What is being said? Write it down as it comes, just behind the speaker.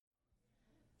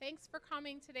Thanks for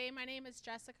coming today. My name is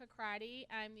Jessica Crotty.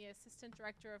 I'm the Assistant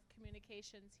Director of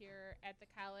Communications here at the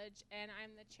college, and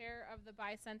I'm the chair of the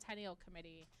Bicentennial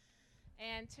Committee.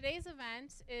 And today's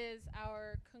event is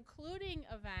our concluding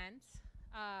event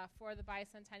for the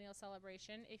Bicentennial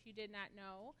celebration. If you did not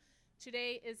know,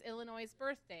 today is Illinois'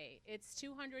 birthday. It's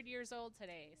 200 years old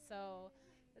today, so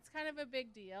it's kind of a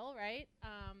big deal, right?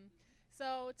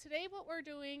 So today what we're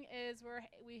doing is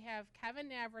we have Kevin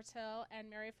Navratil and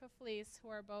Mary Faflice, who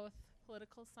are both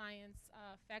political science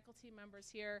faculty members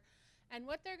here. And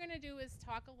what they're going to do is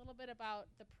talk a little bit about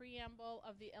the preamble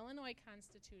of the Illinois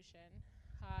Constitution.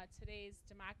 Today's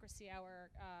Democracy Hour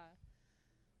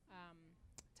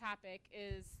topic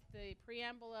is the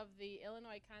preamble of the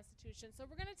Illinois Constitution. So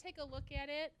we're going to take a look at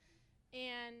it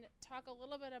and talk a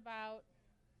little bit about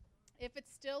if it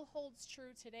still holds true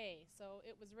today. So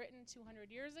it was written 200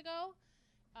 years ago.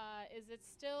 Is it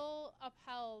still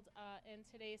upheld in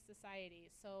today's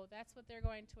society? So that's what they're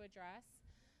going to address.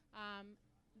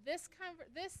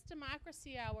 This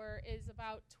Democracy Hour is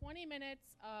about 20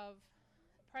 minutes of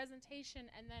presentation,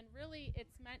 and then really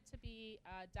it's meant to be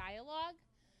a dialogue.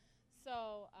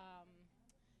 So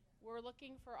we're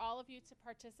looking for all of you to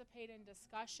participate in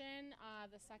discussion.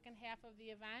 The second half of the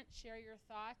event, share your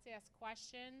thoughts, ask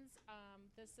questions.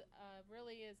 This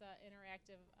really is an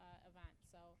interactive event.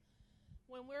 So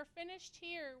when we're finished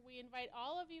here, we invite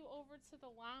all of you over to the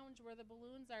lounge where the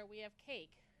balloons are. We have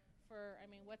cake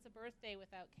what's a birthday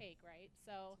without cake, right?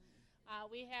 So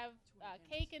we have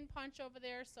cake and punch over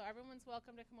there, so everyone's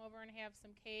welcome to come over and have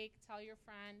some cake. Tell your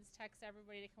friends, text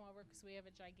everybody to come over because we have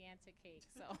a gigantic cake.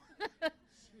 So.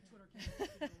 200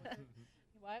 candles.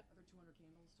 What? Are there 200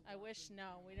 candles? I wish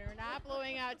no. We are not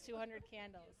blowing out 200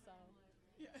 candles. So.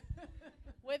 Yeah.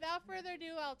 Without further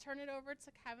ado, I'll turn it over to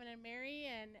Kevin and Mary.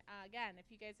 And again, if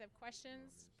you guys have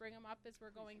questions, bring them up as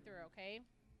we're going through. Okay?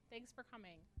 Thanks for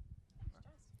coming.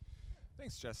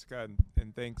 Thanks, Jessica,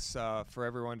 and thanks for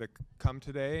everyone to come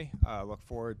today. Look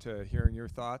forward to hearing your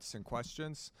thoughts and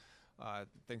questions.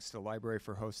 Thanks to the library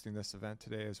for hosting this event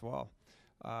today as well.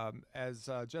 As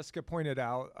Jessica pointed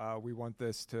out, we want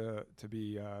this to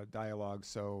be dialogue,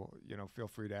 so feel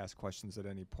free to ask questions at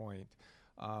any point.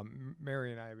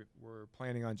 Mary and I were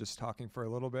planning on just talking for a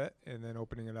little bit and then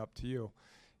opening it up to you.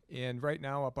 And right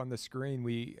now up on the screen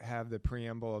we have the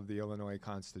preamble of the Illinois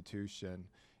Constitution.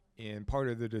 And part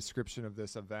of the description of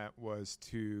this event was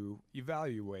to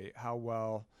evaluate how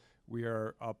well we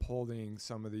are upholding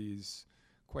some of these,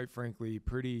 quite frankly,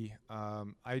 pretty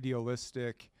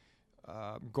idealistic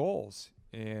goals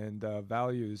and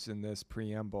values in this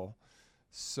preamble.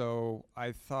 So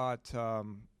I thought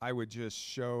I would just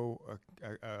show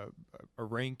a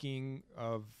ranking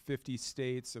of 50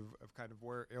 states of kind of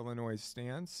where Illinois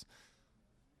stands.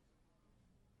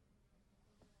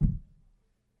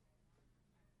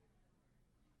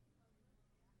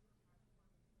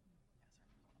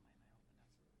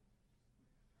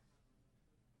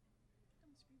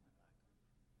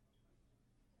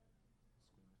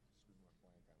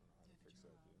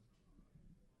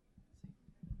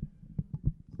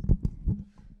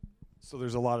 So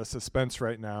there's a lot of suspense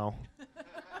right now.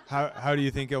 How do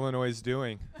you think Illinois is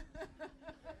doing?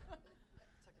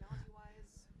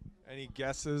 Technology-wise? Any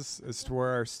guesses as to where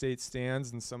our state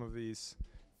stands in some of these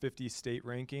 50 state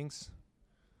rankings?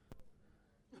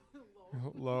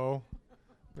 Low.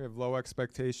 We have low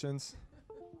expectations.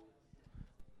 So,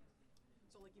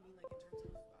 like, you mean like in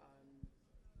terms of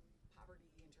poverty,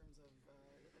 in terms of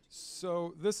education?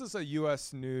 So this is a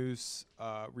U.S. News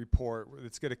report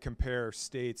that's going to compare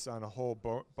states on a whole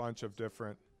bunch of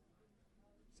different.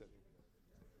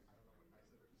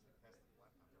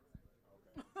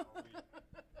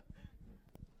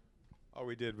 All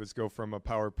we did was go from a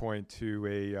PowerPoint to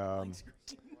a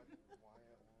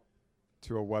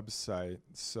website.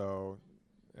 So,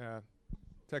 yeah,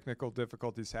 technical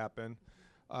difficulties happen.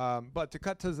 But to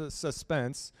cut to the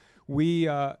suspense, we,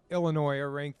 Illinois, are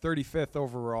ranked 35th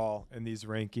overall in these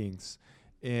rankings.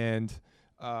 And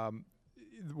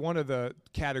one of the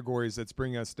categories that's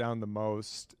bringing us down the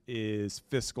most is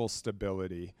fiscal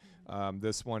stability.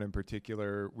 This one in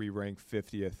particular, we rank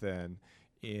 50th in.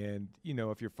 And,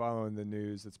 if you're following the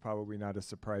news, it's probably not a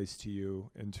surprise to you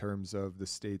in terms of the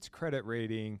state's credit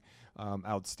rating,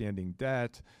 outstanding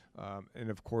debt, and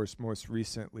of course, most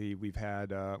recently, we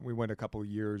went a couple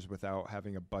years without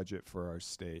having a budget for our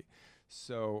state.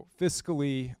 So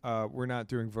fiscally, we're not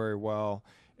doing very well.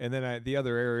 And then the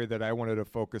other area that I wanted to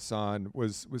focus on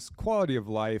was quality of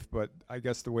life, but I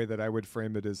guess the way that I would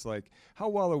frame it is like, how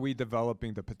well are we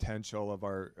developing the potential of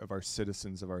our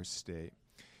citizens of our state?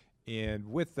 And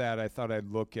with that, I thought I'd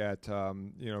look at,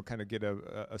 kind of get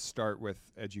a start with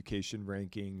education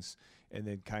rankings and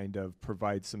then kind of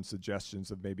provide some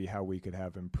suggestions of maybe how we could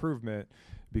have improvement,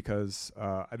 because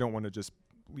I don't want to just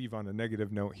leave on a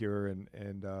negative note here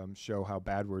and show how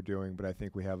bad we're doing, but I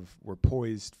think we're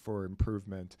poised for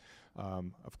improvement.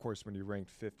 Of course, when you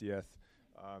ranked 50th,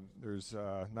 there's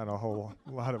not a whole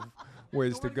lot of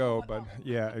ways to go, but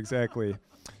yeah, exactly.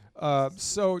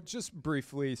 So just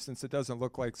briefly, since it doesn't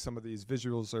look like some of these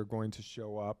visuals are going to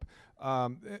show up,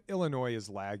 Illinois is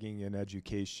lagging in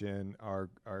education. Our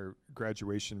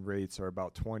graduation rates are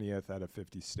about 20th out of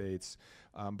 50 states,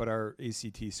 but our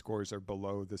ACT scores are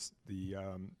below the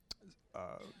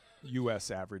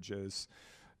U.S. averages.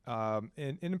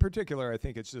 And in particular, I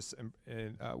think it's just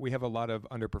we have a lot of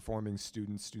underperforming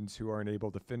students who aren't able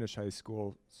to finish high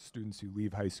school, students who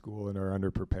leave high school and are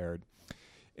underprepared.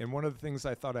 And one of the things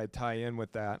I thought I'd tie in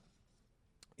with that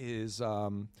is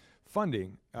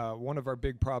funding. One of our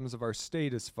big problems of our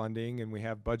state is funding, and we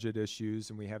have budget issues,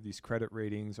 and we have these credit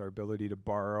ratings. Our ability to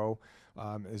borrow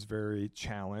is very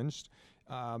challenged.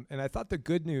 And I thought the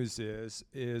good news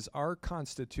is our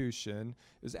Constitution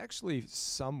is actually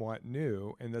somewhat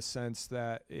new in the sense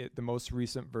that the most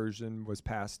recent version was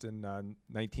passed in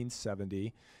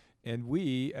 1970. And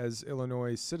we, as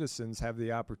Illinois citizens, have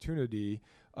the opportunity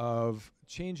of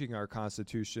changing our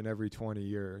Constitution every 20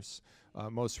 years.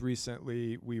 Most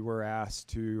recently, we were asked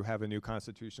to have a new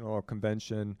constitutional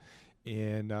convention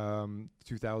in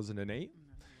 2008.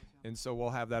 And so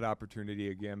we'll have that opportunity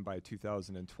again by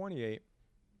 2028.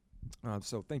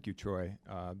 So thank you, Troy.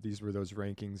 These were those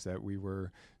rankings that we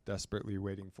were desperately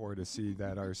waiting for, to see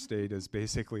that our state is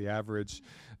basically average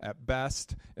at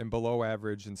best and below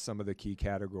average in some of the key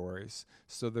categories.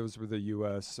 So those were the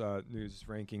U.S. News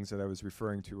rankings that I was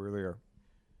referring to earlier.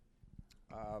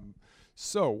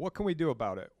 So what can we do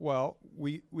about it? Well,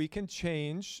 we can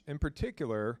change, in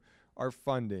particular, our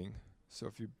funding. So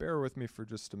if you bear with me for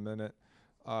just a minute.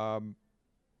 Now,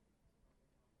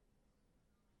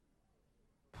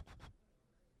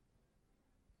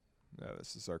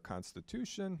 this is our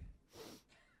Constitution.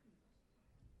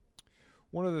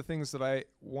 One of the things that I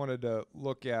wanted to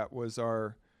look at was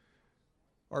our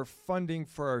funding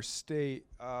for our state.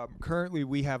 Currently,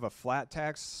 we have a flat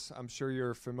tax. I'm sure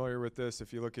you're familiar with this.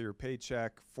 If you look at your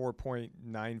paycheck,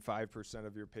 4.95%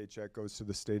 of your paycheck goes to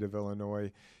the state of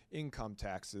Illinois income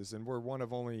taxes. And we're one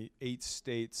of only 8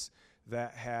 states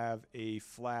that have a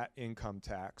flat income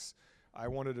tax. I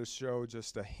wanted to show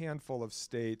just a handful of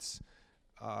states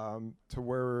to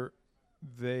where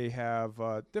they have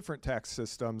different tax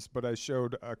systems, but I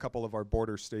showed a couple of our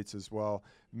border states as well.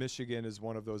 Michigan is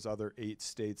one of those other 8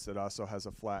 states that also has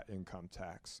a flat income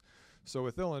tax. So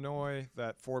with Illinois,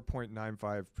 that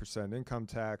 4.95% income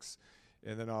tax,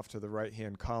 and then off to the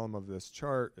right-hand column of this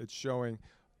chart, it's showing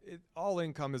all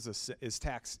income is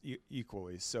taxed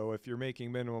equally. So if you're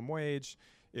making minimum wage,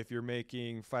 if you're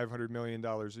making $500 million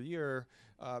a year,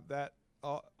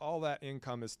 all that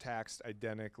income is taxed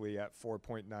identically at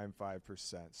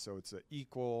 4.95%. So it's an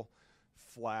equal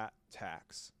flat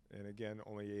tax. And again,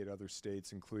 only 8 other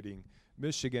states, including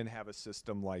Michigan, have a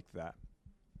system like that.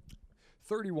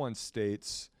 31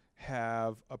 states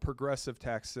have a progressive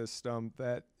tax system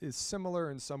that is similar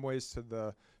in some ways to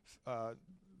the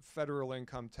federal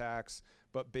income tax,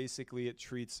 but basically it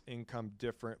treats income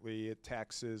differently. It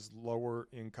taxes lower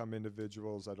income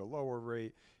individuals at a lower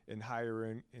rate and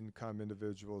higher income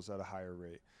individuals at a higher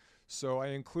rate. So I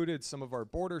included some of our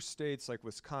border states like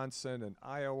Wisconsin and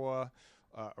Iowa,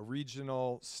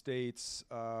 regional states,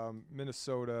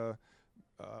 Minnesota,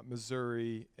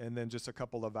 Missouri, and then just a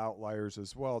couple of outliers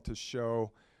as well to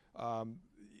show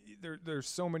there's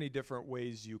so many different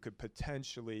ways you could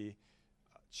potentially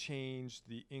change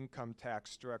the income tax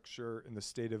structure in the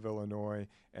state of Illinois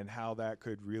and how that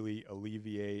could really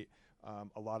alleviate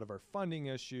a lot of our funding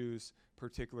issues,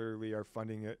 particularly our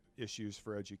funding issues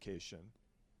for education.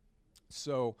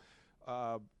 So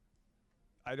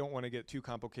I don't want to get too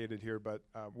complicated here, but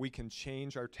we can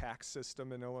change our tax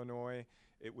system in Illinois.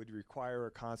 It would require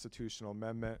a constitutional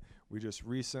amendment. We just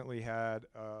recently had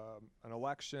an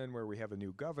election where we have a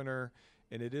new governor,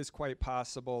 and it is quite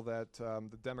possible that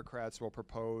the Democrats will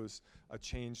propose a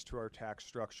change to our tax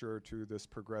structure to this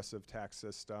progressive tax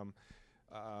system.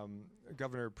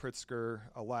 Governor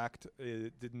Pritzker-elect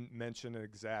didn't mention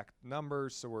exact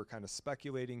numbers, so we're kind of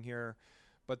speculating here.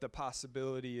 But the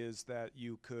possibility is that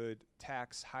you could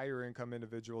tax higher income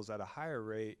individuals at a higher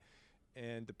rate,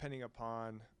 and depending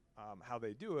upon how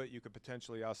they do it, you could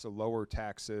potentially also lower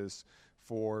taxes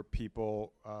for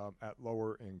people at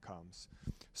lower incomes.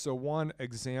 So one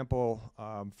example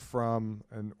from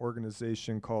an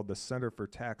organization called the Center for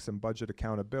Tax and Budget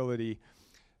Accountability,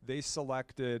 they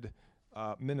selected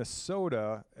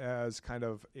Minnesota as kind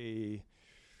of a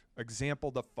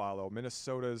example to follow.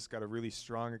 Minnesota's got a really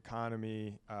strong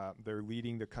economy. They're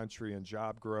leading the country in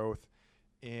job growth,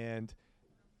 and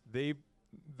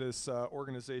this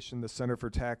organization, the Center for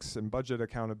Tax and Budget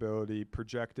Accountability,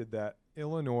 projected that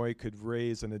Illinois could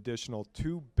raise an additional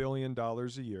 $2 billion a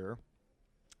year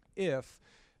if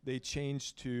they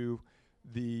changed to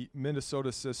the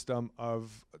Minnesota system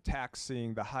of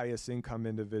taxing the highest income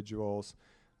individuals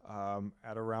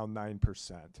at around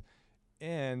 9%.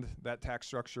 And that tax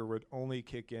structure would only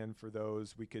kick in for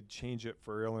those. We could change it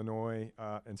for Illinois.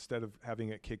 Instead of having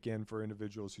it kick in for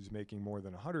individuals who's making more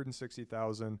than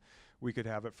 $160,000, we could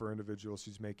have it for individuals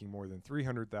who's making more than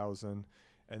 $300,000.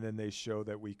 And then they show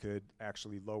that we could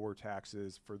actually lower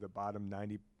taxes for the bottom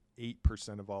 98%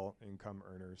 of all income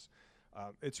earners.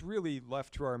 It's really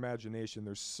left to our imagination.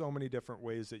 There's so many different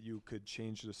ways that you could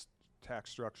change this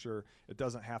tax structure. It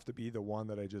doesn't have to be the one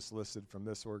that I just listed from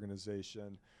this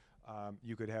organization.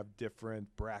 You could have different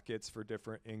brackets for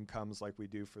different incomes like we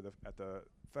do at the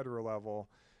federal level.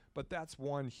 But that's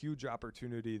one huge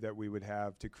opportunity that we would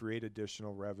have to create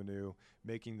additional revenue,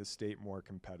 making the state more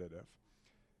competitive.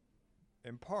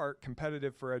 In part,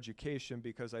 competitive for education,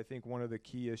 because I think one of the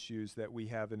key issues that we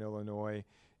have in Illinois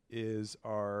is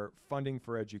our funding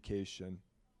for education.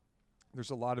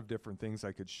 There's a lot of different things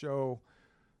I could show,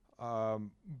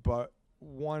 but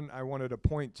one I wanted to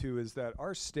point to is that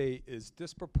our state is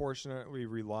disproportionately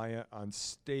reliant on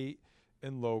state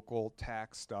and local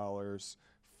tax dollars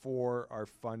for our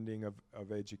funding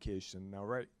of education. Now,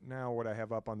 right now, what I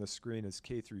have up on the screen is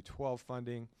K through 12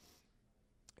 funding.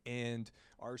 And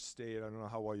our state, I don't know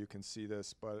how well you can see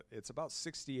this, but it's about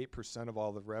 68% of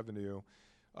all the revenue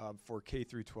for K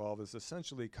through 12 is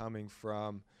essentially coming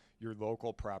from your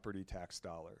local property tax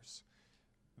dollars.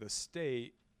 The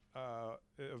state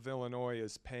of Illinois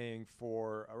is paying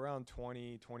for around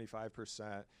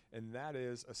 20-25%, and that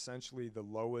is essentially the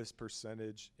lowest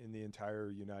percentage in the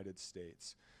entire United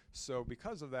States. So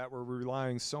because of that, we're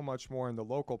relying so much more on the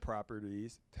local property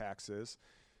taxes.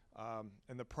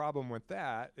 And the problem with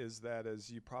that is that,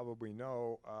 as you probably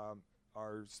know,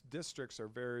 our districts are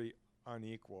very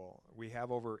unequal. We have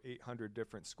over 800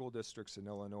 different school districts in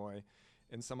Illinois,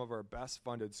 and some of our best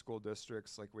funded school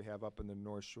districts, like we have up in the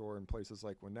North Shore and places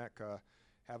like Winnetka,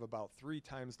 have about 3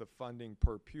 times the funding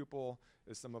per pupil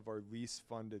as some of our least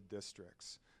funded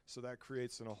districts. So that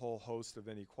creates a whole host of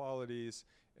inequalities.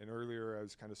 And earlier I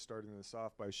was kind of starting this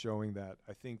off by showing that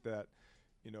I think that,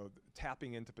 you know,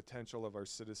 tapping into potential of our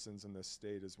citizens in this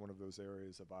state is one of those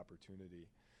areas of opportunity.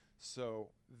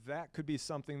 So that could be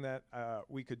something that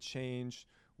we could change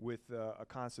with a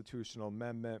constitutional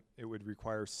amendment. It would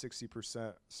require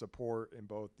 60% support in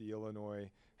both the Illinois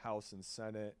House and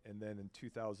Senate. And then in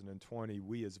 2020,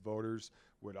 we as voters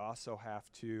would also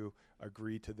have to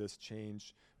agree to this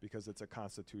change because it's a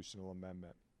constitutional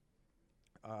amendment.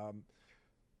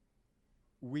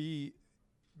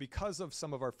 Because of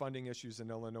some of our funding issues in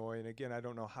Illinois, and again, I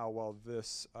don't know how well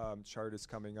this chart is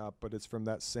coming up, but it's from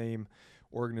that same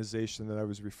organization that I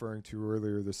was referring to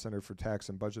earlier, the Center for Tax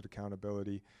and Budget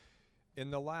Accountability. In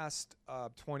the last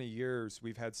 20 years,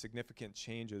 we've had significant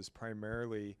changes,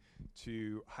 primarily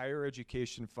to higher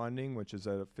education funding, which is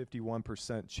a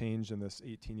 51% change in this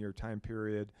 18-year time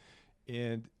period,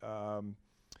 and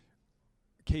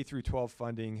K through 12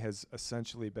 funding has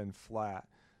essentially been flat.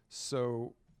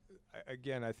 So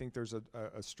again, I think there's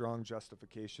a strong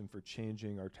justification for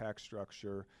changing our tax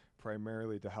structure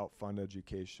primarily to help fund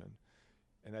education.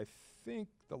 And I think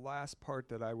the last part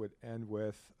that I would end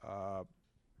with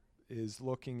is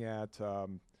looking at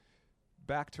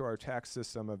back to our tax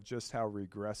system of just how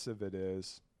regressive it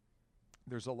is.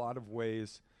 There's a lot of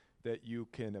ways that you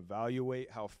can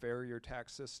evaluate how fair your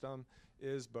tax system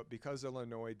is, but because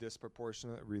Illinois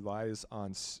disproportionately relies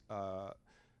on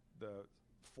the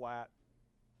flat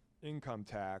income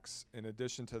tax, in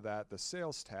addition to that, the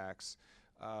sales tax,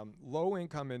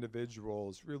 low-income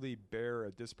individuals really bear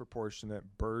a disproportionate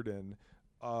burden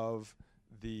of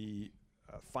the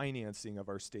financing of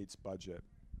our state's budget.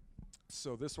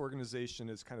 So this organization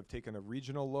has kind of taken a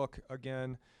regional look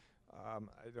again.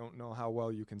 I don't know how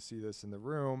well you can see this in the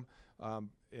room.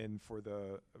 And for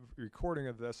the recording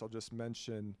of this, I'll just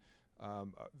mention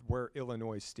where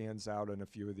Illinois stands out in a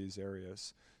few of these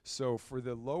areas. So for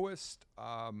the lowest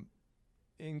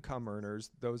income earners,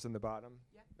 those in the bottom.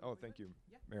 Yeah. Oh, thank you,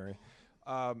 Yeah. Mary.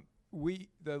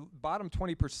 the bottom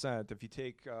 20%, if you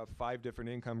take 5 different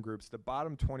income groups, the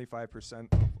bottom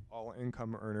 25% of all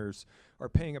income earners are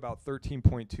paying about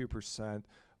 13.2%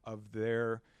 of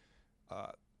their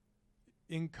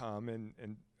income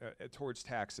and towards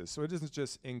taxes. So it isn't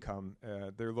just income.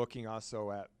 They're looking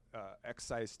also at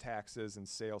excise taxes and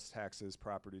sales taxes,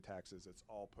 property taxes. It's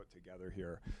all put together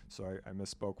here. So I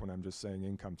misspoke when I'm just saying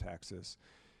income taxes.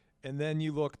 And then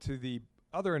you look to the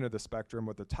other end of the spectrum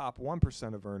with the top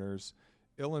 1% of earners.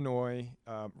 Illinois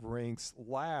ranks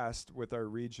last with our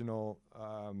regional,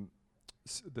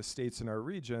 the states in our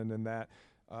region, and that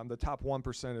the top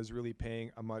 1% is really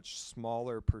paying a much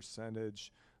smaller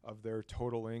percentage of their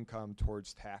total income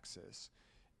towards taxes.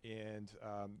 And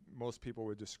most people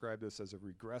would describe this as a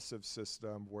regressive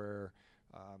system where,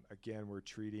 again, we're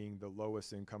treating the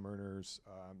lowest income earners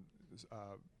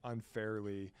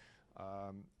unfairly.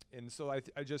 And so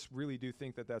I just really do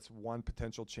think that that's one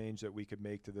potential change that we could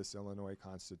make to this Illinois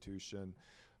Constitution.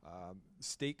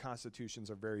 State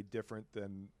constitutions are very different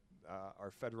than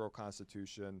our federal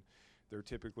Constitution. They're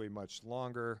typically much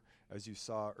longer. As you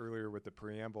saw earlier with the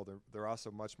preamble, they're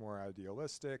also much more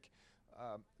idealistic,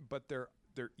 but they're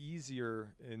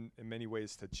easier in many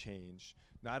ways to change,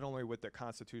 not only with the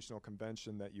Constitutional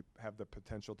Convention that you have the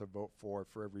potential to vote for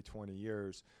every 20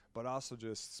 years, but also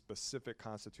just specific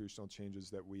constitutional changes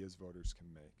that we as voters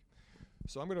can make.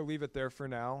 So I'm going to leave it there for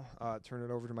now, turn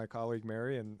it over to my colleague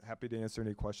Mary, and happy to answer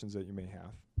any questions that you may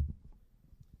have.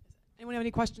 Anyone have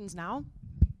any questions now?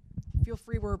 Feel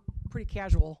free, we're pretty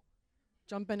casual.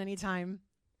 Jump in anytime.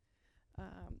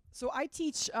 So I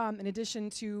teach, in addition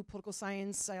to political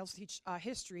science, I also teach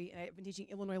history, and I've been teaching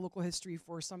Illinois local history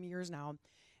for some years now.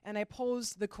 And I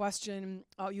posed the question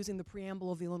using the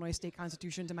preamble of the Illinois State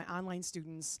Constitution to my online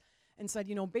students and said,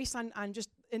 based on just,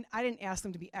 and I didn't ask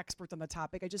them to be experts on the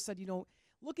topic, I just said,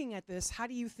 looking at this, how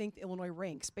do you think Illinois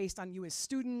ranks based on you as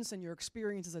students and your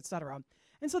experiences, et cetera?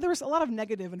 And so there was a lot of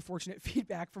negative, unfortunate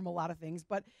feedback from a lot of things,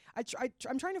 but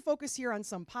I'm trying to focus here on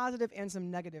some positive and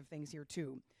some negative things here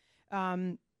too.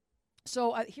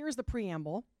 So here's the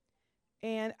preamble,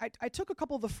 and I took a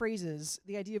couple of the phrases,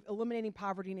 the idea of eliminating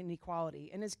poverty and inequality,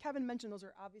 and as Kevin mentioned, those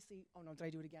are obviously, oh no, did I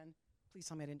do it again? Please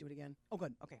tell me I didn't do it again. Oh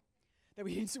good, okay. That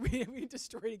we didn't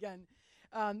destroy it again.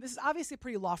 This is obviously a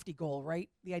pretty lofty goal, right?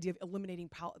 The idea of eliminating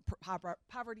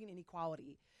poverty and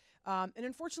inequality. And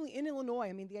unfortunately in Illinois,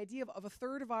 I mean, the idea of a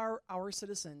third of our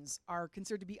citizens are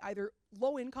considered to be either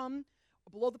low income,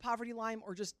 below the poverty line,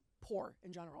 or just poor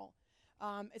in general.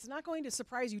 It's not going to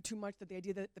surprise you too much that the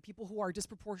idea that the people who are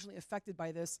disproportionately affected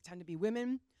by this tend to be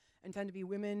women, and tend to be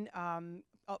women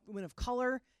of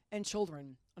color, and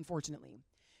children, unfortunately.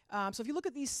 So if you look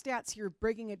at these stats here,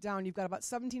 breaking it down, you've got about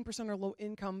 17% are low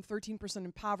income, 13%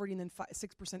 in poverty, and then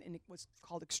 6% in what's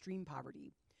called extreme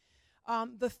poverty.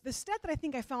 The stat that I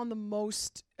think I found the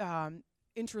most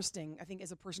interesting, I think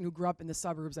as a person who grew up in the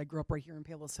suburbs, I grew up right here in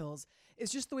Palos Hills,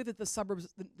 is just the way that the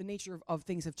suburbs, the nature of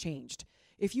things have changed.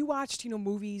 If you watched,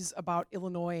 movies about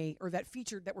Illinois, or that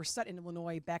were set in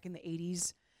Illinois back in the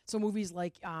 80s, so movies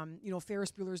like,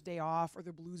 Ferris Bueller's Day Off, or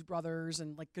The Blues Brothers,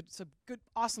 and like good,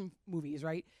 awesome movies,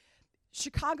 right?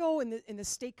 Chicago and the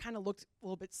state kind of looked a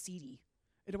little bit seedy.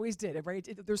 It always did, right?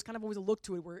 There's kind of always a look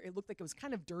to it where it looked like it was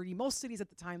kind of dirty. Most cities at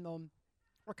the time, though,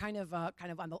 were kind of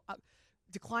on the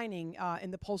declining in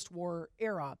the post-war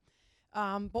era.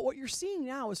 But what you're seeing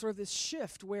now is sort of this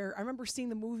shift where I remember seeing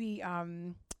the movie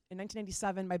in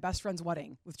 1997, My Best Friend's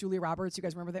Wedding, with Julia Roberts. You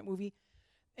guys remember that movie?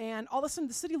 And all of a sudden,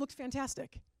 the city looked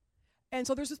fantastic. And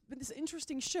so there's been this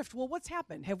interesting shift. Well, what's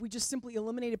happened? Have we just simply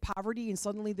eliminated poverty and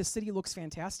suddenly the city looks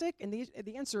fantastic? And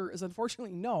the answer is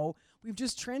unfortunately no. We've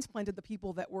just transplanted the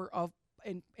people that were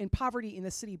in poverty in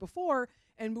the city before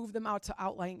and moved them out to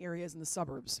outlying areas in the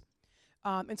suburbs.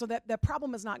 And so that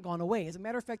problem has not gone away. As a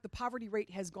matter of fact, the poverty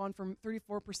rate has gone from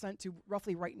 34% to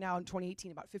roughly right now in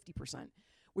 2018 about 50%,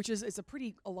 which is a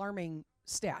pretty alarming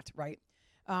stat, right?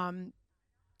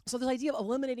 So this idea of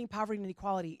eliminating poverty and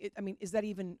inequality, is that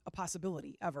even a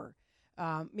possibility ever?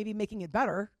 Maybe making it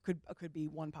better could be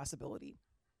one possibility.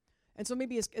 And so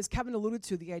maybe as Kevin alluded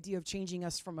to, the idea of changing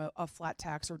us from a flat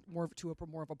tax or more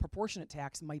of a proportionate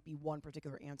tax might be one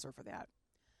particular answer for that.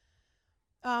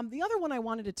 The other one I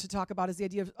wanted to talk about is the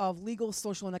idea of legal,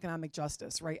 social, and economic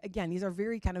justice, right? Again, these are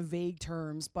very kind of vague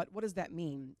terms, but what does that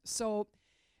mean? So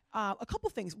a couple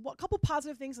things, a couple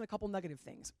positive things and a couple negative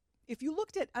things. If you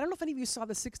looked at, I don't know if any of you saw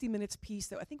the 60 Minutes piece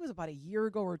that I think was about a year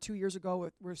ago or 2 years ago,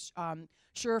 where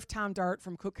Sheriff Tom Dart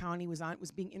from Cook County was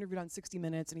being interviewed on 60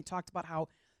 Minutes, and he talked about how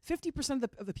 50%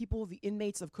 of the people, the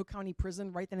inmates of Cook County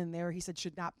Prison, right then and there, he said,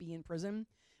 should not be in prison.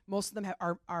 Most of them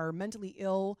are mentally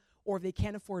ill, or they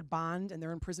can't afford bond, and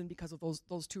they're in prison because of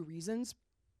those two reasons.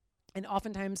 And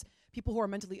oftentimes, people who are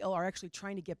mentally ill are actually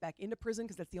trying to get back into prison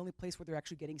because that's the only place where they're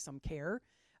actually getting some care.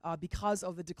 Because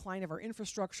of the decline of our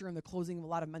infrastructure and the closing of a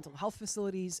lot of mental health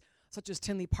facilities, such as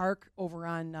Tinley Park over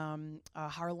on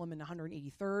Harlem and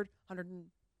 183rd,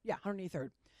 183rd.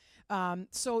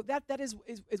 So that is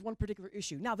one particular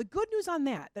issue. Now, the good news on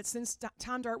that since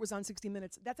Tom Dart was on 60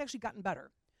 Minutes, that's actually gotten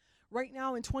better. Right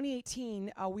now, in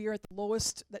 2018, we are at the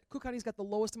lowest, that Cook County's got the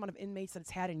lowest amount of inmates that it's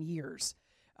had in years.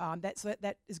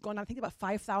 That is going on, I think, about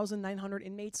 5,900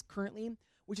 inmates currently,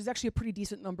 which is actually a pretty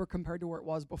decent number compared to where it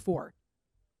was before.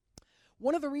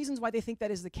 One of the reasons why they think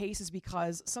that is the case is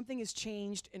because something has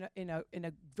changed in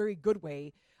a very good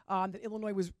way that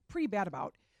Illinois was pretty bad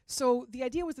about. So the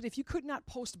idea was that if you could not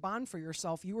post bond for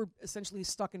yourself, you were essentially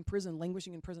stuck in prison,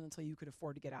 languishing in prison until you could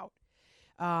afford to get out.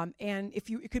 And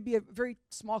it could be a very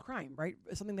small crime, right?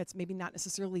 Something that's maybe not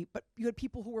necessarily, but you had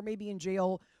people who were maybe in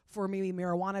jail for maybe a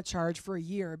marijuana charge for a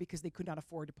year because they could not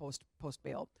afford to post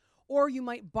bail. Or you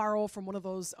might borrow from one of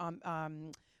those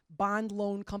bond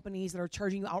loan companies that are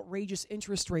charging you outrageous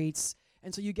interest rates,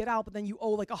 and so you get out, but then you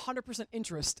owe like 100%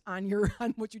 interest on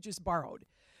what you just borrowed.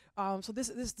 So this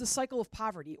is the cycle of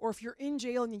poverty. Or if you're in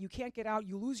jail and you can't get out,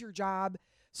 you lose your job,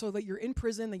 so that you're in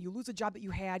prison, then you lose a job that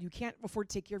you had, you can't afford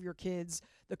to take care of your kids,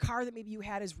 the car that maybe you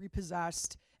had is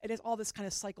repossessed, and it's all this kind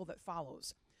of cycle that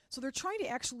follows. So they're trying to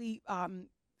actually,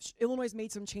 Illinois has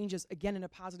made some changes, again, in a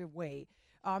positive way,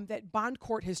 that bond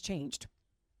court has changed.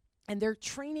 And they're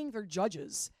training their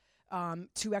judges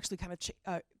to actually kind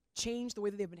of change the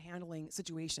way that they've been handling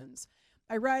situations.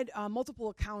 I read multiple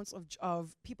accounts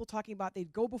of people talking about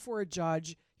they'd go before a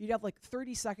judge, you'd have like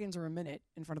 30 seconds or a minute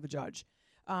in front of the judge.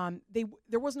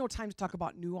 There was no time to talk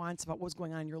about nuance about what was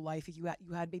going on in your life. If you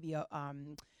had maybe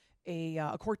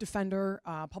a court defender,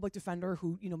 public defender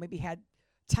who maybe had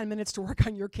 10 minutes to work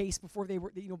on your case before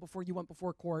before you went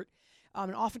before court,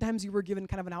 and oftentimes you were given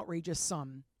kind of an outrageous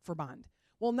sum for bond.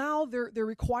 Well, now they're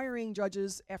requiring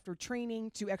judges after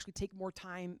training to actually take more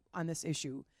time on this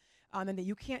issue. And that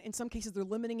you can't, in some cases they're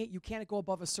limiting it, you can't go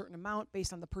above a certain amount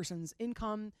based on the person's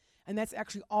income, and that's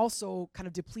actually also kind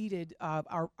of depleted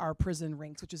our prison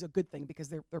ranks, which is a good thing because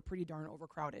they're pretty darn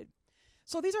overcrowded.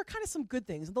 So these are kind of some good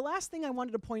things. And the last thing I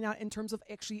wanted to point out in terms of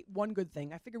actually one good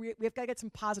thing, I figure we have got to get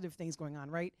some positive things going on,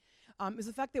 right, is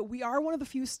the fact that we are one of the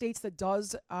few states that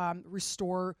does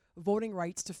restore voting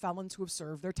rights to felons who have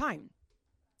served their time.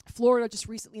 Florida just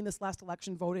recently in this last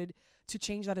election voted to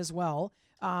change that as well,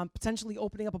 potentially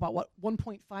opening up about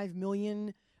 1.5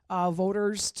 million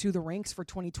voters to the ranks for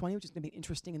 2020, which is going to be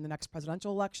interesting in the next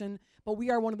presidential election. But we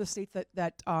are one of the states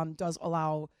that does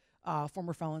allow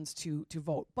former felons to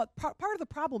vote. But part of the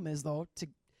problem is, though,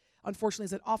 unfortunately,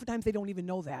 is that oftentimes they don't even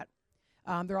know that.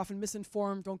 They're often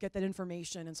misinformed, don't get that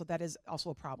information, and so that is also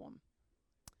a problem.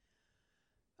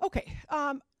 Okay,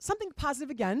 something positive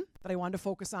again that I wanted to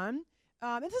focus on.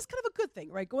 And this is kind of a good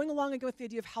thing, right? Going along again with the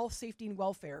idea of health, safety, and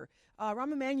welfare.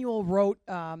 Rahm Emanuel wrote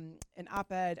an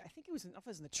op-ed, I think it was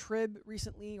in the Trib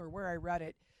recently, or where I read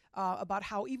it, about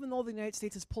how even though the United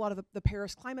States has pulled out of the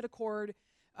Paris Climate Accord,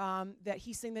 that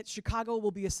he's saying that Chicago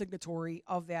will be a signatory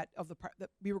of that, that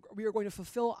we are going to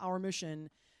fulfill our mission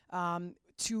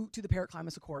to the Paris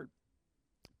Climate Accord.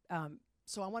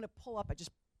 So I want to pull up, I just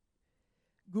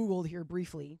Googled here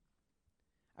briefly.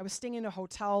 I was staying in a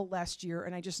hotel last year,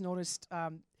 and I just noticed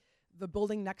the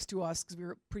building next to us, because we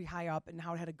were pretty high up, and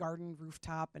how it had a garden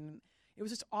rooftop, and it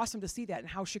was just awesome to see that, and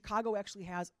how Chicago actually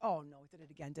has, oh no, it did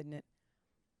it again, didn't it?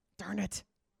 Darn it.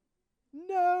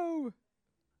 No.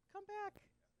 Come back.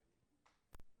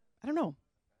 I don't know.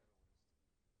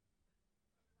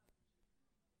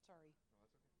 Sorry.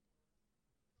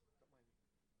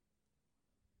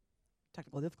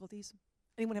 Technical difficulties.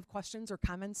 Anyone have questions or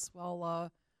comments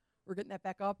while we're getting that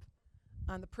back up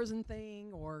on the prison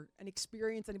thing, or an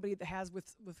experience anybody that has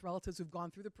with relatives who've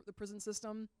gone through the prison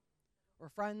system, or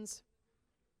friends?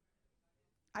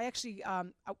 I actually I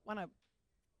want to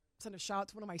send a shout out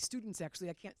to one of my students. Actually,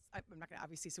 I'm not going to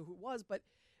obviously say who it was, but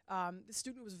the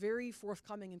student was very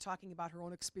forthcoming in talking about her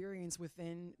own experience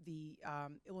within the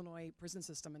Illinois prison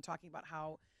system, and talking about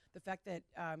how the fact that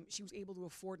she was able to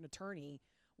afford an attorney,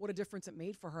 what a difference it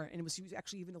made for her, and she was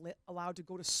actually even allowed to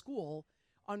go to school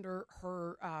under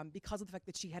her because of the fact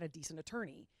that she had a decent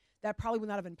attorney. That probably would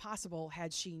not have been possible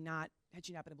had she not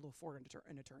been able to afford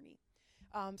an attorney.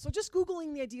 So just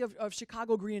Googling the idea of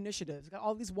Chicago Green Initiative, it's got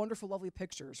all these wonderful, lovely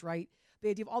pictures, right? The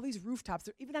idea of all these rooftops,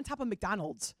 they're even on top of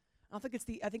McDonald's. I think it's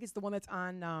the one that's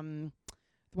on the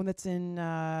one that's in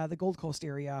the Gold Coast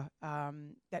area.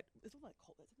 Isn't that one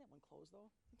closed though?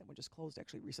 I think that one just closed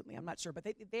actually recently. I'm not sure, but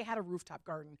they had a rooftop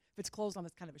garden. If it's closed on,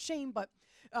 it's kind of a shame. But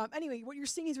anyway, what you're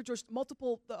seeing is just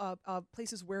multiple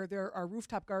places where there are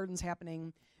rooftop gardens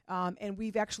happening, and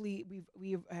we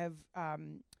have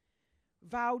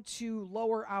vowed to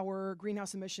lower our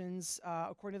greenhouse emissions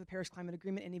according to the Paris Climate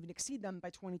Agreement and even exceed them by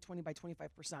 2020 by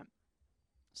 25%.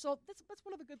 So that's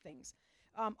one of the good things.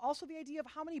 Also, the idea of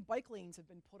how many bike lanes have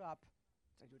been put up.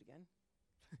 Did I do it again?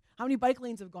 How many bike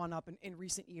lanes have gone up in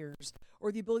recent years,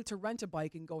 or the ability to rent a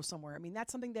bike and go somewhere. I mean,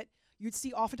 that's something that you'd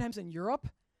see oftentimes in Europe,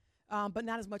 but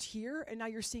not as much here, and now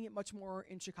you're seeing it much more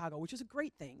in Chicago, which is a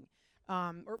great thing.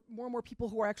 Or more and more people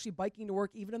who are actually biking to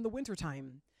work even in the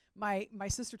wintertime. My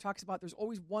sister talks about there's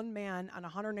always one man on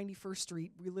 191st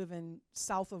Street. We live in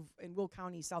Will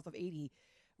County, south of 80.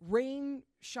 Rain,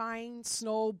 shine,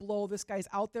 snow, blow, this guy's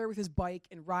out there with his bike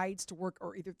and rides to work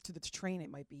or either to the train, it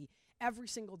might be, every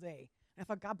single day. And I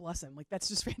thought, God bless him. Like, that's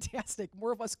just fantastic.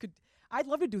 More of us could. I'd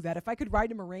love to do that. If I could ride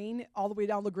in Moraine all the way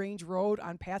down LaGrange Road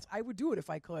on paths, I would do it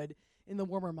if I could in the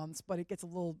warmer months. But it gets a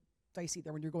little dicey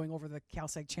there when you're going over the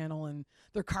Calsag Channel and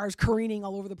there are cars careening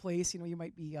all over the place. You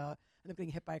might be end up getting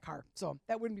hit by a car. So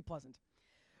that wouldn't be pleasant.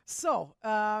 So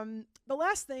the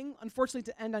last thing, unfortunately,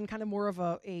 to end on kind of more of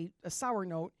a sour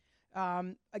note,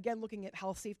 again, looking at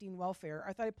health, safety, and welfare,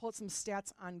 I thought I'd pull out some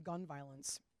stats on gun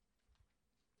violence.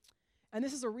 And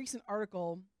this is a recent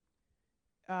article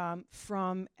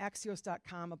from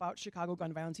Axios.com about Chicago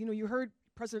gun violence. You heard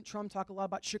President Trump talk a lot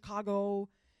about Chicago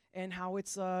and how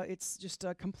it's just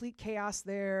a complete chaos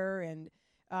there, and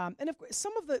of course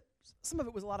some of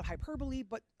it was a lot of hyperbole,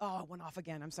 but it went off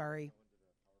again. I'm sorry.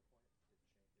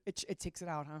 It takes it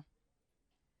out, huh?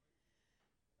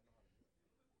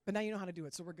 But now you know how to do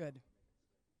it, so we're good.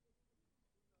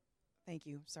 Thank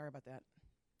you. Sorry about that.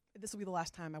 This will be the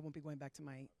last time I won't be going back to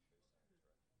my.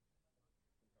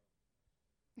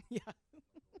 Yeah.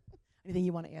 Anything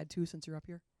you want to add too, since you're up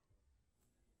here?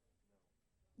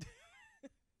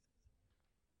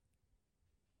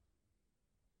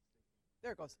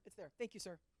 There it goes. It's there. Thank you,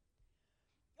 sir.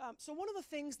 So one of the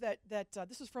things that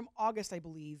this was from August, I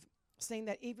believe, saying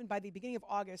that even by the beginning of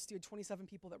August, you had 27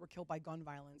 people that were killed by gun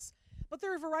violence. But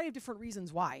there are a variety of different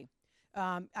reasons why.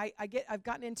 I've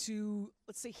gotten into,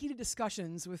 let's say, heated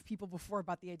discussions with people before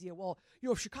about the idea, well,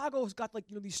 Chicago's got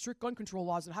these strict gun control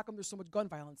laws, and how come there's so much gun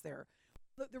violence there?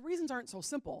 The reasons aren't so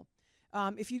simple.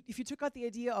 If you took out the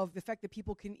idea of the fact that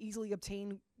people can easily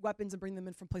obtain weapons and bring them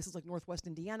in from places like Northwest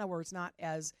Indiana, where it's not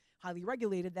as highly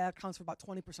regulated, that accounts for about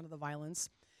 20% of the violence.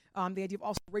 The idea of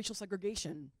also racial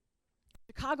segregation.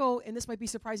 Chicago, and this might be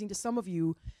surprising to some of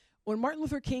you, when Martin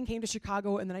Luther King came to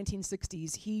Chicago in the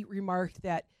 1960s, he remarked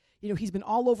that he's been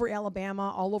all over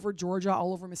Alabama, all over Georgia,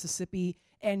 all over Mississippi,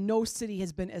 and no city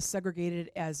has been as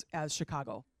segregated as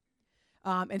Chicago.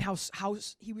 And how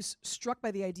he was struck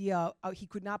by the idea, he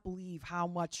could not believe how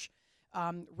much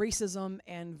racism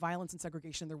and violence and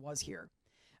segregation there was here.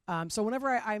 So whenever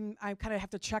I kind of have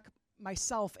to check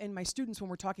myself and my students when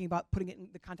we're talking about putting it in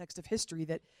the context of history,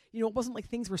 that it wasn't like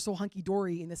things were so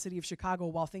hunky-dory in the city of Chicago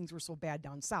while things were so bad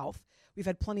down south. We've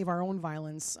had plenty of our own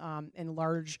violence and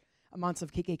large amounts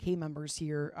of KKK members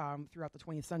here throughout the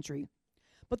 20th century.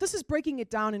 But this is breaking it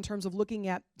down in terms of looking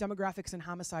at demographics and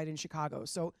homicide in Chicago.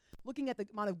 So looking at the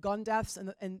amount of gun deaths,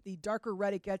 and the darker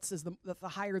red it gets is the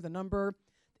higher the number.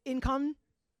 Income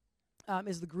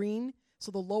is the green.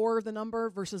 So the lower the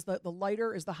number versus the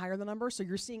lighter is the higher the number. So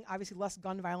you're seeing obviously less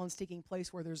gun violence taking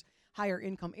place where there's higher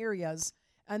income areas.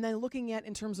 And then looking at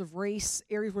in terms of race,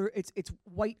 areas where it's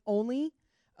white only.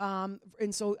 And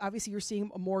so obviously you're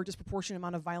seeing a more disproportionate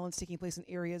amount of violence taking place in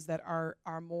areas that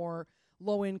are more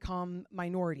low-income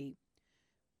minority.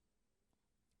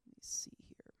 Let me see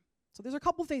here. So there's a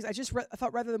couple of things. I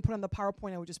thought rather than put on the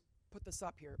PowerPoint, I would just put this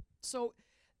up here. So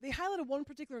they highlighted one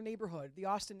particular neighborhood, the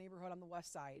Austin neighborhood on the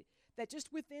west side, that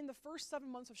just within the first 7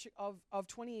 months of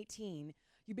 2018,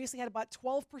 you basically had about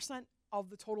 12% of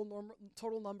the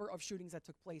total number of shootings that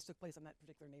took place in that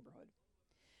particular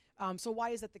neighborhood. So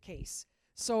why is that the case?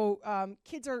 So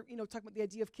kids are, talking about the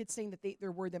idea of kids saying that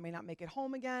they're worried they may not make it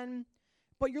home again.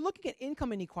 But you're looking at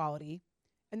income inequality,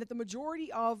 and that the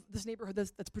majority of this neighborhood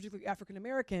that's particularly African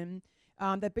American,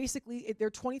 that basically they're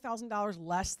 $20,000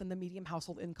 less than the median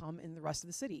household income in the rest of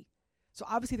the city. So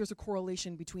obviously there's a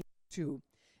correlation between the two.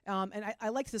 And I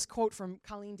like this quote from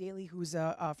Colleen Daly, who's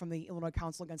from the Illinois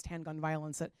Council Against Handgun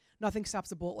Violence, that nothing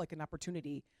stops a bullet like an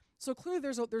opportunity. So clearly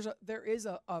there is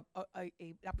an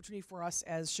opportunity for us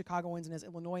as Chicagoans and as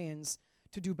Illinoisans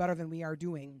to do better than we are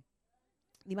doing.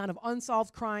 The amount of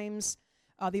unsolved crimes,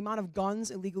 the amount of guns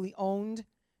illegally owned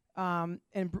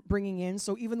and bringing in.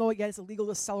 So even though, again, it's illegal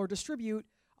to sell or distribute,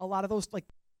 a lot of those, like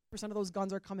of those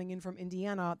guns are coming in from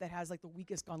Indiana that has like the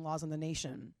weakest gun laws in the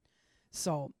nation.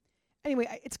 So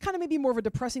anyway, it's kind of maybe more of a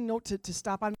depressing note to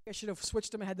stop on. I should have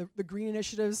switched them and had the green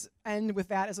initiatives end with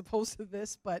that as opposed to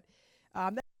this. But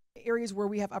that's areas where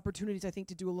we have opportunities, I think,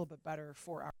 to do a little bit better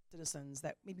for our citizens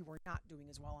that maybe we're not doing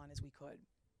as well on as we could.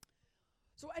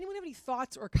 So anyone have any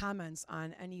thoughts or comments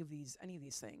on any of these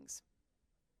things?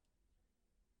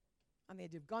 On the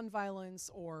idea of gun violence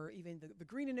or even the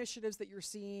green initiatives that you're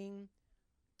seeing?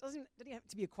 Doesn't have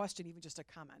to be a question, even just a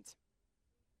comment.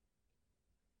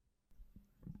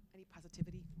 Any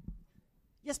positivity?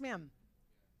 Yes, ma'am.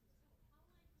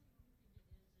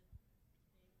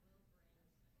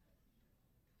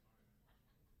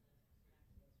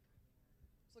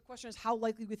 So the question is, how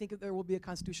likely do we think that there will be a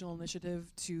constitutional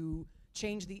initiative to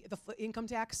change the income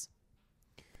tax?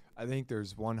 I think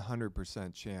there's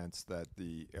 100% chance that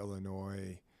the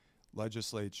Illinois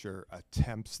legislature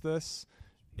attempts this,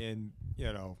 and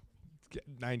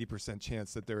 90%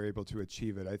 chance that they're able to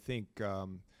achieve it. I think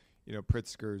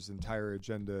Pritzker's entire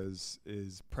agenda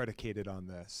is predicated on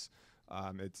this.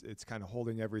 It's kind of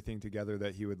holding everything together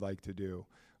that he would like to do.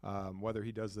 Whether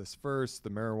he does this first, the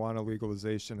marijuana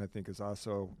legalization, I think, is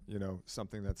also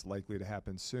something that's likely to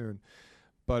happen soon.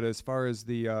 But as far as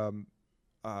the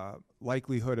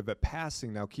likelihood of it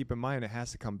passing, now keep in mind it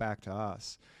has to come back to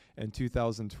us. In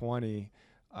 2020,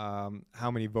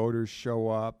 how many voters show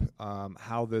up,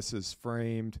 how this is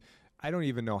framed. I don't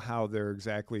even know how they're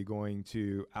exactly going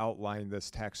to outline this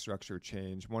tax structure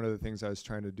change. One of the things I was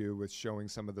trying to do with showing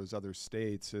some of those other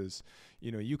states is,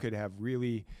 you could have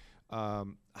really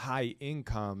high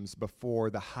incomes before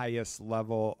the highest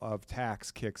level of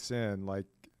tax kicks in, like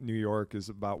New York is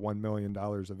about $1 million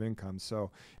of income.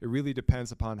 So it really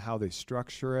depends upon how they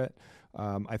structure it.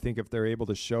 I think if they're able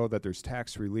to show that there's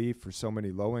tax relief for so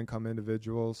many low-income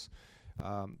individuals,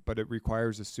 but it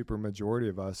requires a supermajority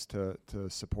of us to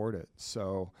support it.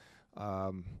 So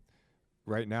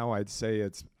right now I'd say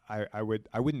I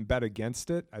wouldn't bet against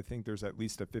it. I think there's at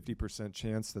least a 50%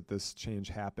 chance that this change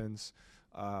happens.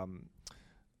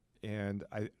 And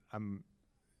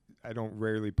I don't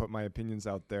rarely put my opinions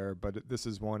out there, but this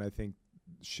is one I think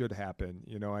should happen.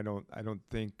 I don't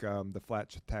think the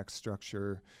flat tax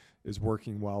structure is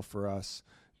working well for us,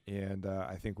 and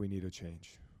I think we need a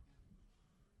change.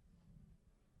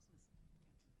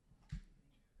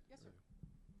 Yes, sir.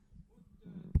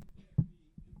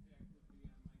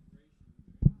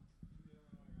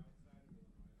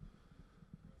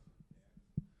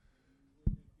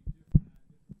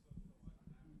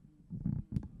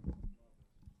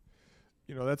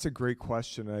 That's a great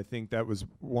question. And I think that was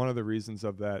one of the reasons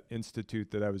of that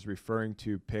institute that I was referring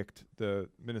to picked the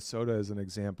Minnesota as an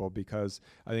example, because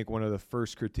I think one of the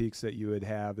first critiques that you would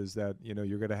have is that,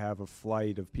 you're going to have a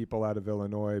flight of people out of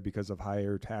Illinois because of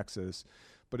higher taxes.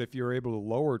 But if you're able to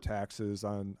lower taxes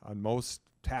on most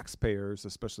taxpayers,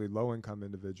 especially low-income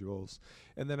individuals,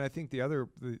 and then I think the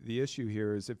issue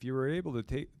here is if you were able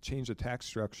to change the tax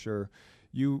structure,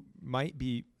 you might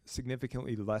be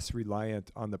significantly less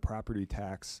reliant on the property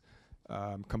tax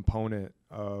component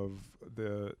of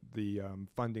the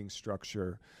funding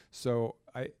structure. So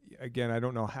I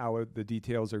don't know how the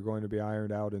details are going to be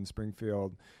ironed out in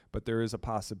Springfield, but there is a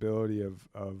possibility of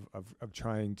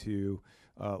trying to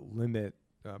limit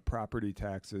property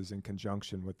taxes in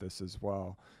conjunction with this as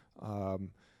well.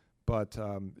 But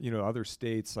other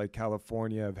states like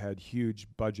California have had huge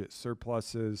budget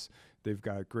surpluses. They've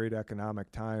got great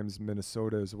economic times.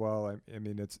 Minnesota as well. I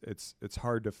mean, it's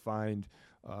hard to find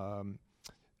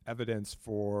evidence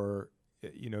for.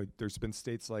 There's been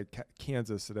states like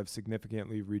Kansas that have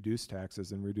significantly reduced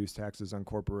taxes on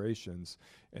corporations,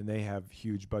 and they have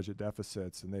huge budget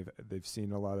deficits, and they've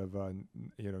seen a lot of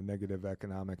negative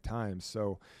economic times.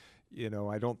 So.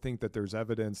 I don't think that there's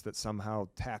evidence that somehow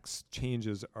tax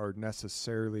changes are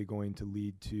necessarily going to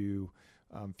lead to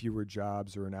fewer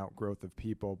jobs or an outgrowth of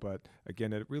people. But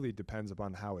again, it really depends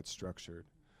upon how it's structured.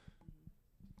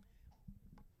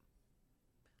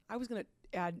 I was going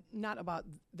to add, not about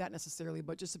that necessarily,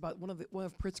 but just about one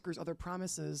of Pritzker's other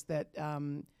promises that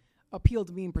appealed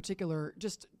to me in particular,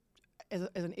 just as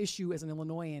an issue as an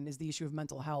Illinoisan, is the issue of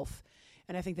mental health.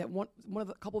 And I think that one of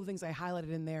the couple of things I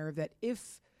highlighted in there, that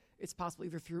if it's possible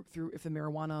either through if the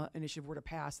marijuana initiative were to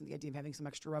pass, and the idea of having some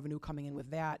extra revenue coming in with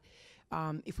that,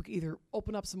 if we could either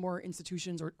open up some more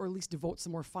institutions or at least devote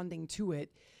some more funding to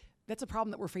it, that's a problem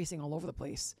that we're facing all over the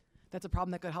place. That's a problem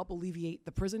that could help alleviate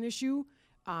the prison issue,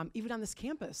 even on this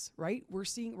campus, right?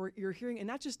 You're hearing, and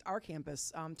not just our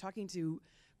campus, talking to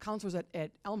counselors at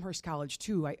Elmhurst College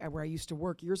too, where I used to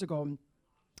work years ago.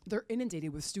 They're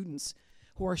inundated with students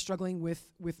who are struggling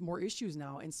with more issues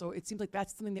now. And so it seems like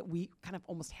that's something that we kind of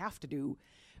almost have to do.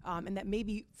 And that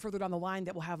maybe further down the line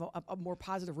that will have a more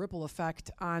positive ripple effect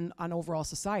on overall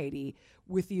society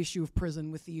with the issue of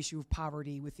prison, with the issue of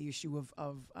poverty, with the issue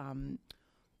of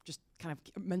just kind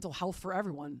of mental health for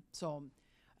everyone. So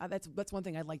that's one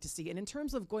thing I'd like to see. And in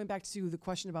terms of going back to the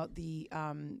question about the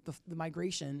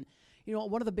migration,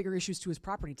 one of the bigger issues too is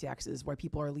property taxes, why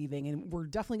people are leaving. And we're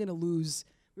definitely going to lose,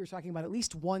 we were talking about at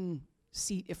least one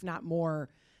seat, if not more,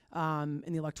 in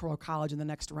the Electoral College in the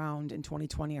next round in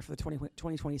 2020 after the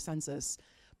 2020 census.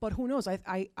 But who knows?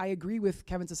 I agree with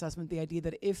Kevin's assessment, the idea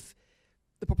that if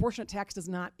the proportionate tax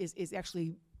is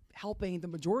actually helping the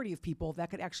majority of people, that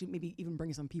could actually maybe even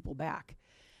bring some people back.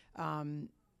 And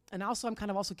also, I'm kind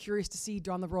of also curious to see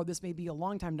down the road, this may be a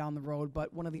long time down the road,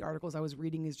 but one of the articles I was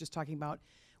reading is just talking about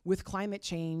with climate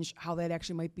change, how that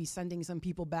actually might be sending some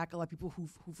people back, a lot of people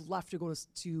who've left to go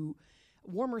to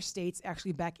warmer states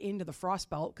actually back into the frost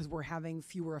belt because we're having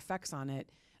fewer effects on it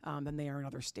than they are in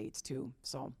other states too.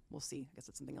 So we'll see. I guess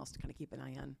that's something else to kind of keep an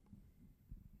eye on.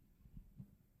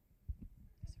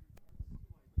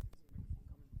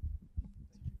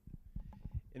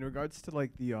 In regards to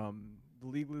like the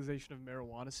legalization of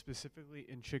marijuana specifically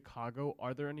in Chicago,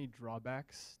 are there any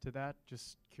drawbacks to that?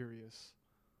 Just curious.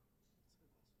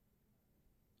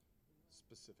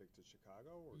 Specific to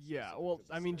Chicago? Or Yeah, specific well, to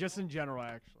the I mean, state? just in general,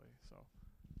 actually. So.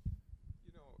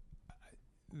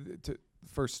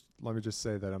 First, let me just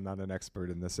say that I'm not an expert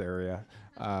in this area,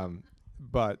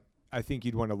 but I think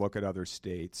you'd want to look at other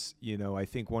states. I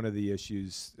think one of the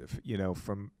issues,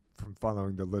 from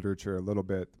following the literature a little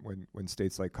bit, when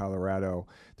states like Colorado,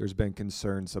 there's been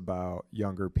concerns about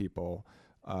younger people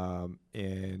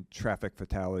and traffic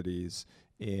fatalities,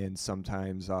 and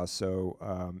sometimes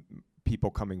also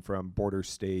people coming from border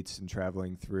states and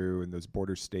traveling through, and those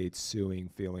border states suing,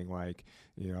 feeling like,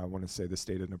 I want to say the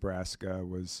state of Nebraska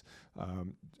was,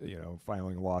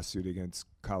 filing a lawsuit against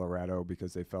Colorado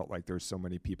because they felt like there's so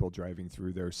many people driving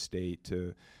through their state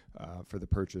for the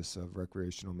purchase of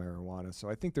recreational marijuana. So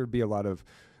I think there'd be a lot of,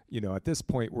 at this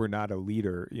point, we're not a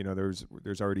leader.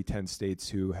 There's already 10 states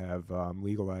who have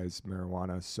legalized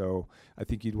marijuana. So I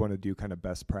think you'd want to do kind of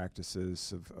best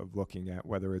practices of looking at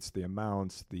whether it's the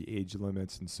amounts, the age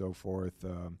limits, and so forth,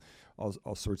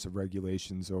 all sorts of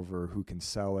regulations over who can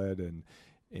sell it and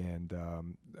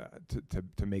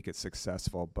to make it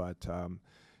successful. But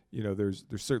there's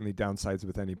certainly downsides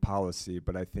with any policy,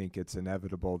 but I think it's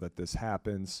inevitable that this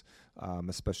happens,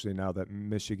 especially now that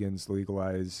Michigan's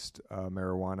legalized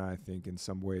marijuana. I think in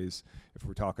some ways, if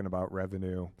we're talking about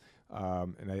revenue,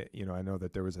 and I know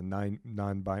that there was a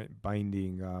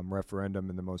non-binding referendum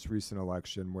in the most recent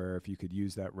election where if you could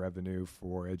use that revenue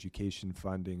for education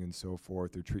funding and so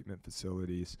forth or treatment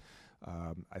facilities,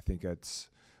 I think it's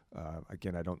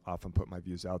again, I don't often put my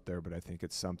views out there, but I think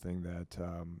it's something that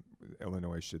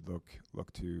Illinois should look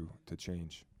to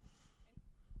change.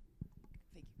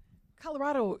 Thank you.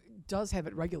 Colorado does have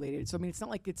it regulated, so I mean, it's not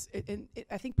like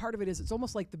I think part of it is it's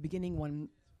almost like the beginning when,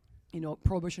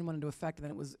 prohibition went into effect and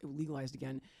then it was legalized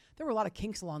again. There were a lot of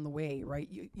kinks along the way, right?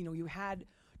 You had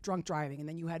drunk driving, and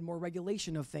then you had more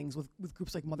regulation of things with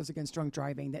groups like Mothers Against Drunk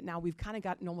Driving that now we've kind of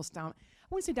gotten almost down, I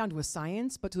wouldn't say down to a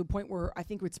science, but to the point where I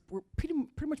think we're pretty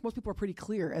much most people are pretty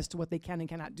clear as to what they can and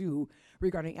cannot do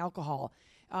regarding alcohol.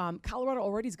 Colorado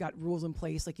already's got rules in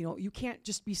place, like, you can't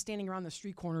just be standing around the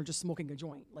street corner just smoking a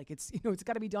joint. Like it's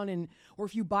got to be done or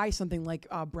if you buy something like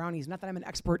brownies, not that I'm an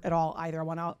expert at all either, I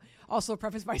want to also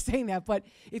preface by saying that, but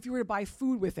if you were to buy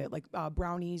food with it, like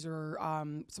brownies or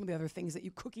some of the other things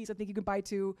cookies I think you could buy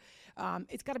too,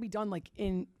 it's got to be done like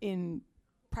in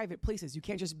private places. You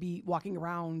can't just be walking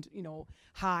around,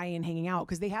 high and hanging out,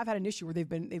 because they have had an issue where they've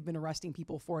been arresting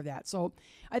people for that. So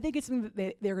I think it's something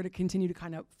that they're going to continue to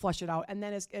kind of flesh it out. And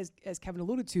then as Kevin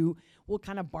alluded to, we'll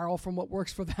kind of borrow from what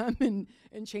works for them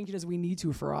and change it as we need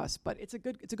to for us. But it's a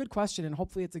good question, and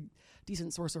hopefully it's a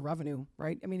decent source of revenue,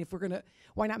 right? I mean,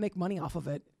 why not make money off of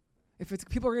it? If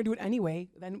people are going to do it anyway,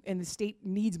 then and the state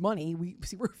needs money, we're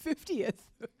 50th.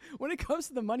 When it comes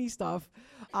to the money stuff,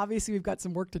 obviously we've got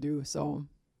some work to do. So,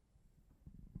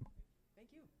 thank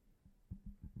you.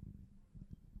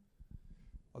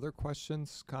 Other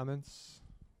questions, comments,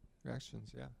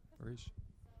 reactions? Yeah, Arish.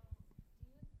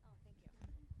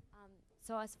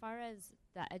 So as far as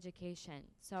the education,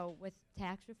 so with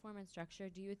tax reform and structure,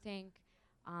 do you think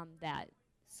that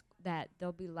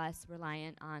they'll be less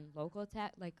reliant on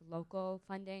local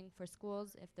funding for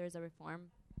schools if there's a reform?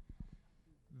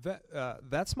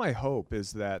 That's my hope,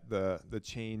 is that the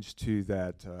change to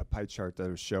that pie chart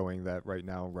that is showing that right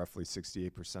now roughly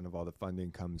 68% of all the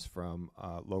funding comes from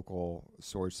local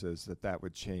sources, that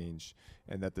would change,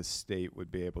 and that the state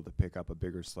would be able to pick up a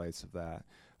bigger slice of that.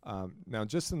 Now,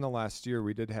 just in the last year,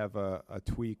 we did have a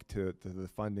tweak to the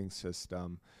funding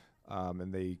system,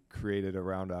 and they created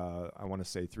around, I want to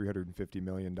say, $350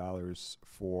 million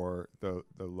for the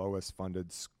lowest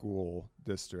funded school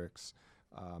districts.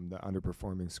 The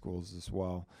underperforming schools as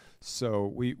well.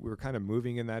 So we're kind of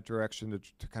moving in that direction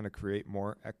to kind of create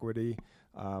more equity.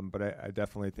 But I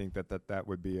definitely think that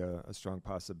would be a strong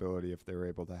possibility if they were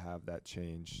able to have that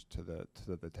change to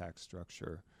the tax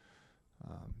structure.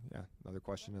 Yeah, another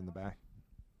question in the back.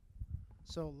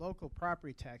 So local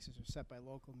property taxes are set by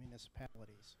local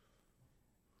municipalities.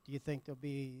 Do you think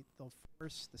the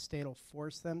state will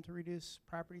force them to reduce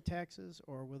property taxes,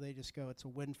 or will they just go, it's a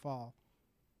windfall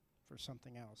for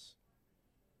something else?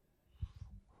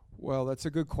 Well, that's a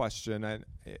good question. And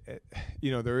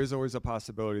there is always a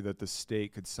possibility that the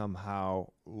state could somehow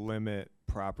limit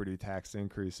property tax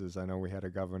increases. I know we had a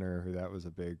governor who that was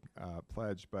a big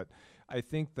pledge, but I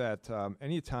think that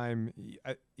anytime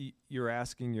you're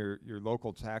asking your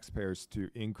local taxpayers to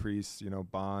increase,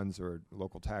 bonds or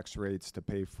local tax rates to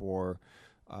pay for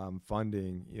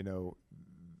funding,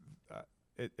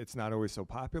 it's not always so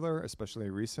popular,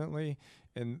 especially recently,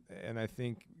 and I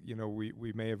think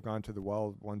we may have gone to the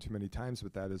well one too many times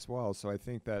with that as well. So I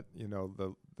think that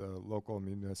the local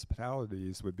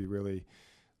municipalities would be really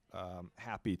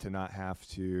happy to not have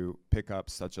to pick up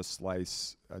such a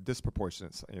slice,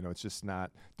 disproportionate. It's just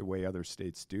not the way other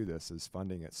states do this, is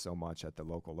funding it so much at the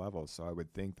local level. So I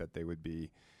would think that they would be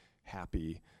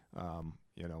happy.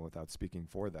 Without speaking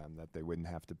for them, that they wouldn't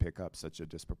have to pick up such a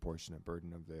disproportionate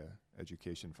burden of the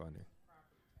education funding.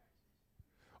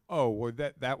 Oh, well,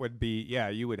 that would be,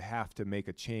 you would have to make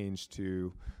a change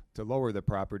to lower the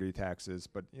property taxes,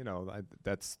 but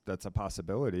that's a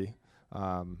possibility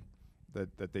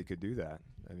that they could do that.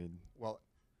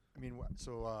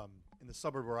 So in the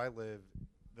suburb where I live,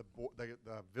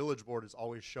 the village board is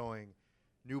always showing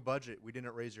new budget, we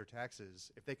didn't raise your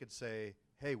taxes. If they could say,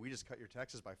 hey, we just cut your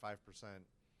taxes by 5%,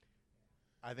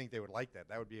 I think they would like that.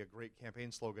 That would be a great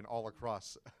campaign slogan all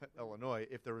across Illinois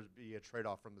if there would be a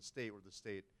trade-off from the state where the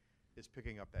state is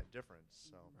picking up that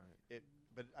difference. So,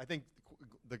 but I think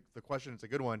the question is a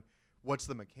good one. What's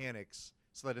the mechanics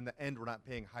so that in the end we're not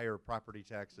paying higher property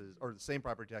taxes or the same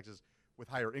property taxes with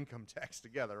higher income tax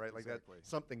together, right? Exactly.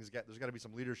 Like that, there's got to be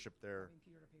some leadership there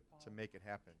to make it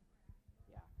happen.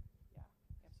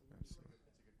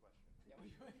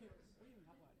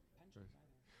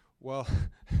 Well,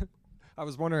 I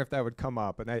was wondering if that would come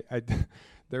up, and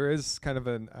there is kind of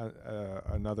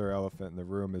another elephant in the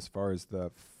room as far as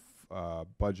the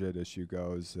budget issue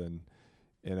goes, and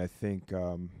I think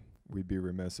we'd be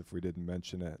remiss if we didn't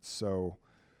mention it. So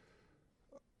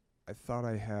I thought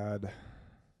I had,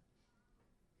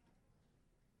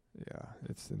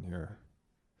 it's in here.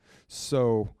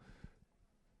 So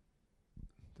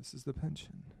this is the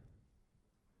pension.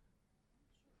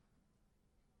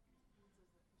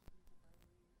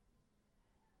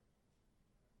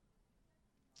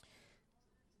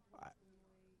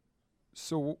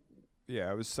 So,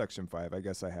 it was section 5. I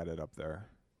guess I had it up there.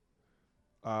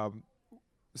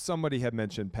 Somebody had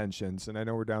mentioned pensions, and I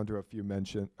know we're down to a few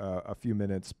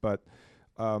minutes, but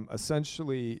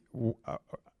essentially,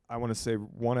 I want to say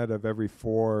 1 out of every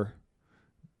 4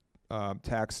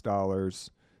 tax dollars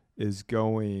is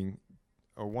going,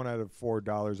 or 1 out of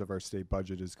 $4 of our state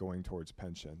budget is going towards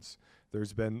pensions.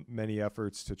 There's been many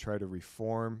efforts to try to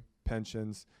reform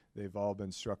pensions. They've all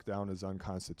been struck down as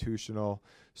unconstitutional.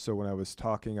 So when I was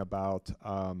talking about,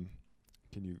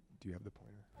 do you have the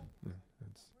pointer? Yeah,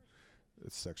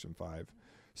 it's section 5.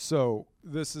 So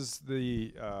this is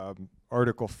the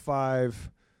Article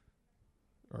 5,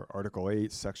 or Article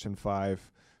 8, Section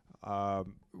 5,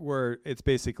 where it's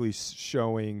basically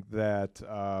showing that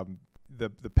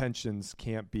the pensions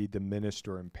can't be diminished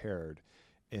or impaired.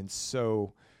 And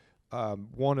so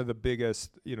one of the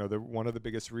biggest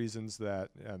reasons that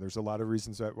there's a lot of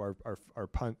reasons that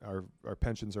our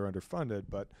pensions are underfunded,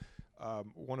 but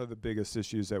one of the biggest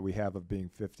issues that we have of being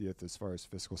 50th as far as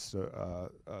fiscal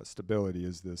stability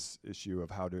is this issue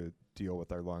of how to deal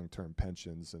with our long-term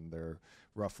pensions, and they're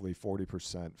roughly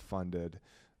 40% funded,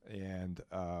 and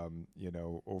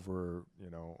over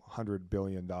 $100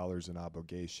 billion in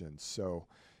obligations. So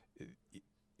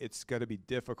it's going to be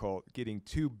difficult. Getting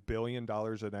 $2 billion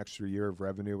an extra year of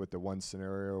revenue with the one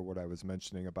scenario, what I was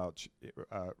mentioning about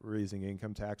raising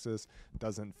income taxes,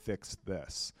 doesn't fix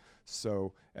this.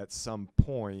 So at some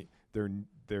point, there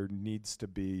needs to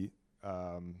be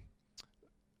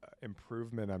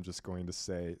improvement, I'm just going to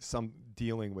say, some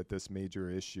dealing with this major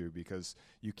issue, because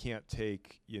you can't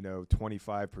take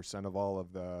 25% of all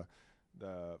of the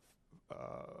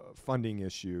funding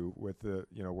issue with the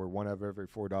where one of every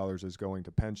 $4 is going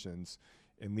to pensions,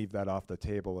 and leave that off the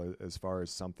table as far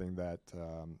as something that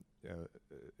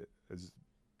is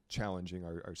challenging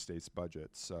our state's budget.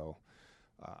 So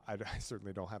I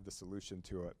certainly don't have the solution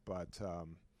to it, but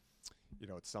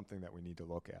it's something that we need to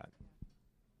look at.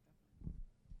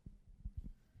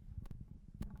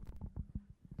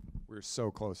 We're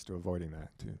so close to avoiding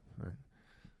that too. Right.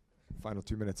 Final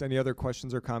 2 minutes. Any other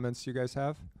questions or comments you guys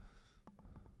have?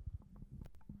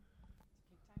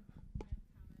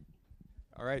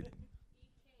 All right.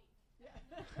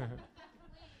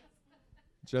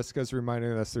 Jessica's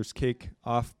reminding us there's cake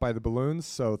off by the balloons,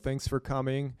 so thanks for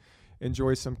coming.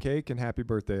 Enjoy some cake, and happy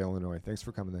birthday, Illinois. Thanks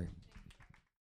for coming.